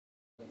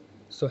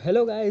So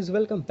hello guys,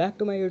 welcome back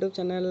to my YouTube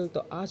channel. तो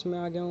आज मैं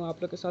आ गया हूँ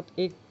आप लोग के साथ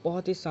एक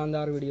बहुत ही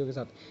शानदार वीडियो के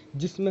साथ,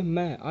 जिसमें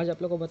मैं आज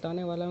आप लोग को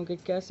बताने वाला हूँ कि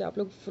कैसे आप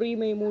लोग फ्री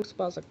में इमोट्स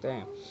पा सकते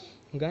हैं।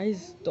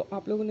 गाइस, तो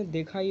आप लोगों ने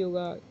देखा ही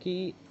होगा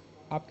कि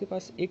आपके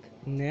पास एक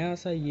नया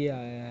सा ये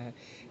आया है,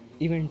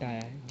 इवेंट आया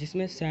है,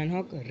 जिसमें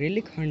सैनहॉक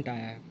रेलिक हंट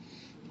आया है।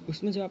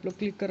 उसमें जब आप लोग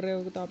क्लिक कर रहे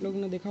हो तो आप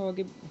लोगों ने देखा होगा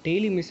कि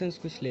डेली मिशंस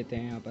कुछ लेते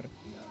हैं यहाँ पर।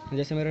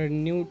 जैसे मेरा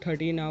न्यू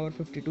 13 आवर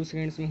 52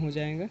 सेकेंड्स में हो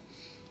जाएगा।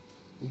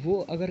 वो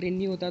अगर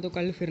रिन्यू होता है तो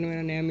कल फिर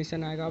मेरा नया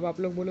मिशन आएगा। अब आप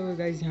लोग बोलोगे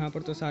गाइज़ यहाँ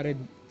पर तो सारे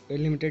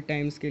लिमिटेड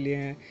टाइम्स के लिए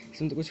हैं,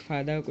 इसमें तो कुछ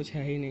फ़ायदा कुछ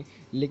है ही नहीं।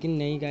 लेकिन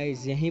नहीं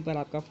गाइज़, यहीं पर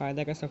आपका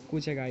फ़ायदा का सब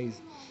कुछ है गाइज़।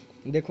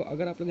 देखो,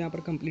 अगर आप लोग यहाँ पर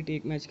कंप्लीट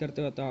एक मैच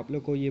करते हो तो आप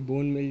लोग को ये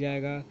बोन मिल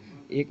जाएगा,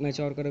 एक मैच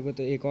और करोगे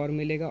तो एक और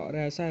मिलेगा, और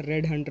ऐसा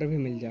रेड हंटर भी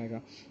मिल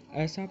जाएगा।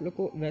 ऐसा आप लोग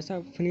को वैसा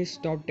फिनिश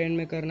टॉप 10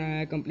 में करना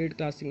है, complete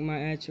classic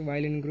match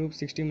while in group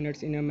 60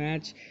 minutes in a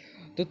match.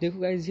 तो देखो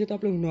गाइज, ये तो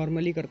आप लोग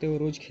नॉर्मली करते हो,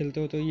 रोज़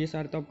खेलते हो, तो ये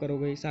सारे तो आप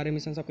करोगे, सारे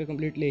मिशन आपके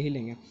कंप्लीट ले ही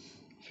लेंगे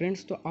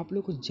फ्रेंड्स। तो आप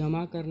लोग को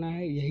जमा करना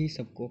है यही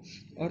सबको।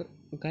 और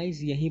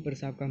गाइज, यहीं पर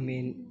से आपका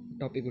मेन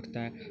टॉपिक उठता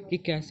है कि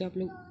कैसे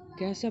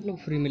आप लोग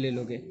फ्री में ले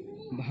लोगे।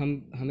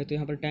 हमें तो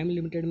यहाँ पर टाइम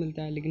लिमिटेड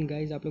मिलता है, लेकिन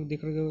गाइज आप लोग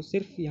देख रहे हो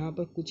सिर्फ यहाँ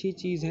पर कुछ ही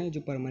चीज़ हैं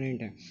जो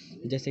परमानेंट है।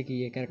 जैसे कि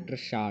ये कैरेक्टर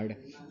शार्ड,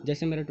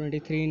 जैसे मेरा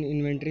 23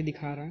 इन्वेंट्री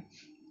दिखा रहा है।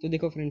 तो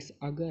देखो फ्रेंड्स,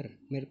 अगर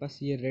मेरे पास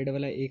ये रेड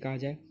वाला एक आ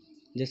जाए,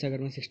 जैसे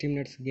अगर मैं 60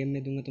 मिनट्स गेम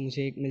में दूंगा तो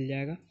मुझे एक मिल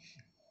जाएगा।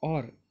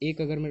 और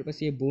एक अगर मेरे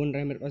पास ये बोन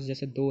रहा है, मेरे पास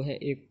जैसे दो है,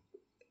 एक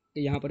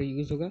यहाँ पर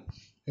यूज़ होगा,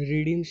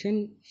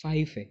 रिडीम्शन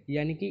 5 है,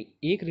 यानी कि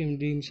एक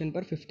रिडीम्शन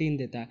पर 15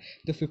 देता है।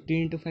 तो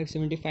 15 × 5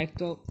 75,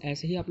 तो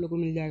ऐसे ही आप लोग को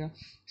मिल जाएगा।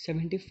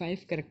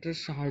 75 कैरेक्टर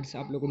शार्ड्स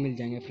आप लोग को मिल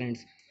जाएंगे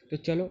फ्रेंड्स। तो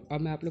चलो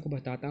अब मैं आप लोग को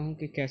बताता हूँ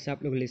कि कैसे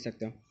आप लोग ले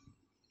सकते हो।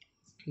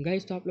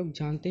 गाइस, तो आप लोग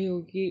जानते ही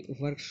हो कि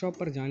वर्कशॉप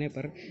पर जाने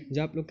पर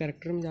जब आप लोग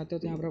कैरेक्टर में जाते हो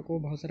तो यहाँ पर आपको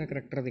बहुत सारा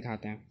कैरेक्टर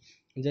दिखाते हैं।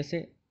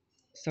 जैसे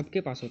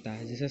सबके पास होता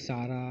है, जैसे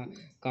सारा,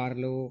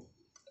 कार्लो,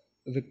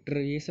 विक्टर,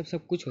 ये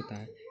सब कुछ होता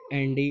है।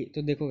 एंडी,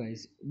 तो देखो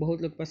गाइज,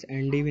 बहुत लोग के पास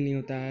एंडी भी नहीं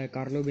होता है,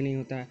 कार्लो भी नहीं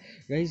होता है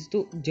गाइज।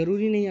 तो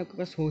ज़रूरी नहीं आपके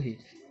पास हो ही,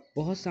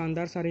 बहुत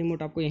शानदार सारे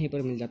इमोट आपको यहीं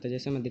पर मिल जाता है।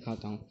 जैसे मैं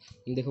दिखाता हूँ,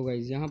 देखो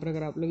गाइज, यहाँ पर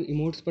अगर आप लोग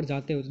इमोट्स पर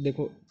जाते हो तो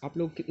देखो आप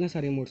लोग कितने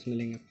सारे इमोट्स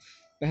मिलेंगे।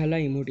 पहला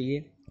इमोट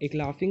ये एक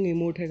लाफिंग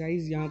इमोट है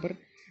गाइज, यहाँ पर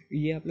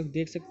ये आप लोग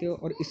देख सकते हो।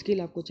 और इसके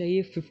लिए आपको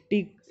चाहिए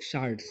 50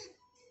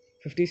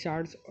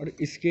 शार्ड्स। और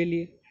इसके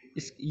लिए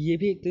ये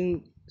भी एकदम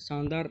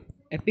शानदार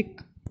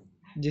एपिक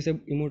जिसे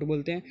इमोट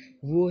बोलते हैं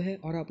वो है।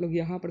 और आप लोग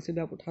यहाँ पर से भी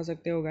आप उठा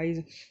सकते हो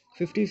गाइज।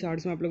 50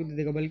 शार्ड्स में आप लोग दे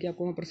देगा, बल्कि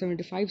आपको वहाँ पर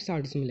 75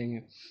 शार्ड्स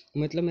मिलेंगे।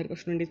 मतलब मेरे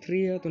पास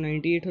 23 है तो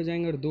 98 हो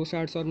जाएंगे, और 2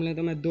 शार्ड्स और मिले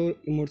तो मैं 2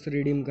 इमोट्स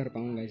रिडीम कर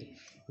पाऊँगा गाइज।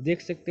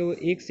 देख सकते हो,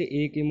 एक से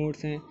एक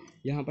इमोट्स हैं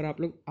यहाँ पर,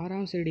 आप लोग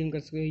आराम से रिडीम कर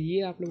सकते हो।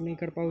 ये आप लोग नहीं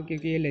कर पाओगे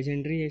क्योंकि ये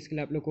लेजेंडरी है, इसके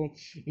लिए आप लोग को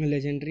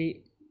लेजेंडरी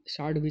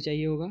शार्ड भी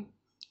चाहिए होगा,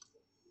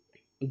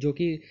 जो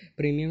कि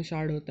प्रीमियम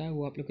शार्ड होता है,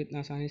 वो आप लोग को इतना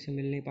आसानी से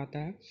मिल नहीं पाता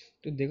है।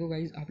 तो देखो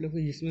गाइज, आप लोग को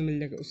इसमें मिल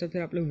जाएगा। उससे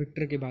फिर आप लोग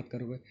विक्टर की बात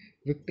करोगे।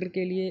 विक्टर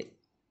के लिए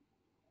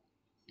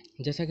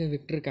जैसा कि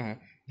विक्टर का है,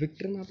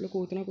 विक्टर में आप लोग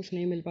को उतना कुछ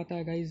नहीं मिल पाता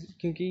है गाइज,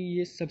 क्योंकि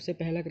ये सबसे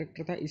पहला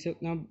करेक्टर था, इसे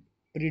उतना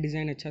प्री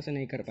डिज़ाइन अच्छा से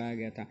नहीं कर पाया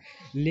गया था।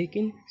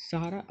 लेकिन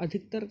सारा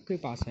अधिकतर के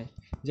पास है।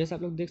 जैसे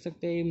आप लोग देख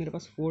सकते हैं, ये मेरे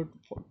पास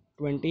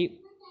 420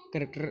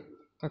 करेक्टर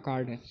का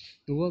कार्ड है।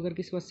 तो वो अगर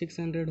किसी के पास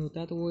 600 होता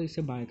है तो वो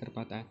इसे बाय कर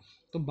पाता है।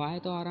 तो बाय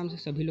तो आराम से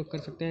सभी लोग कर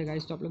सकते हैं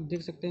गाइस। तो आप लोग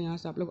देख सकते हैं, यहाँ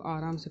से आप लोग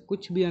आराम से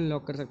कुछ भी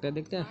अनलॉक कर सकते हैं।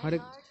 देखते हैं,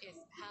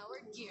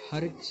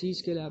 हर एक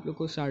चीज़ के लिए आप लोग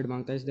को शार्ड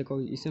मांगता है। इस देखो,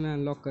 इसे मैं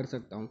अनलॉक कर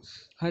सकता हूँ।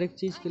 हर एक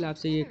चीज़ के लिए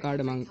आपसे ये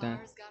कार्ड मांगता है।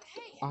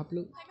 तो आप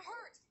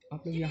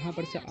लोग यहाँ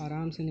पर से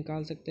आराम से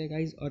निकाल सकते हैं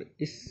गाइज। और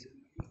इस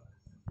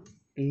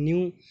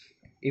न्यू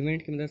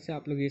इवेंट की मदद से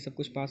आप लोग ये सब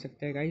कुछ पा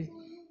सकते हैं गाइज।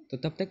 तो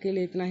तब तक के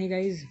लिए इतना ही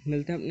गाइज,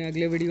 मिलते हैं अपने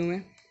अगले वीडियो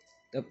में।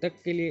 तब तक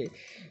के लिए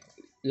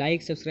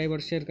लाइक, सब्सक्राइब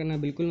और शेयर करना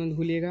बिल्कुल मत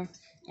भूलिएगा।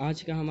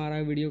 आज का हमारा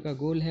वीडियो का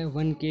गोल है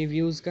 1K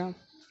व्यूज़ का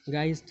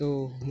गाइज़। तो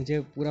मुझे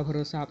पूरा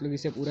भरोसा आप लोग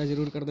इसे पूरा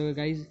ज़रूर कर दोगे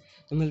गाइज़।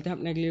 तो मिलते हैं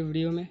अपने अगले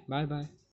वीडियो में। Bye bye.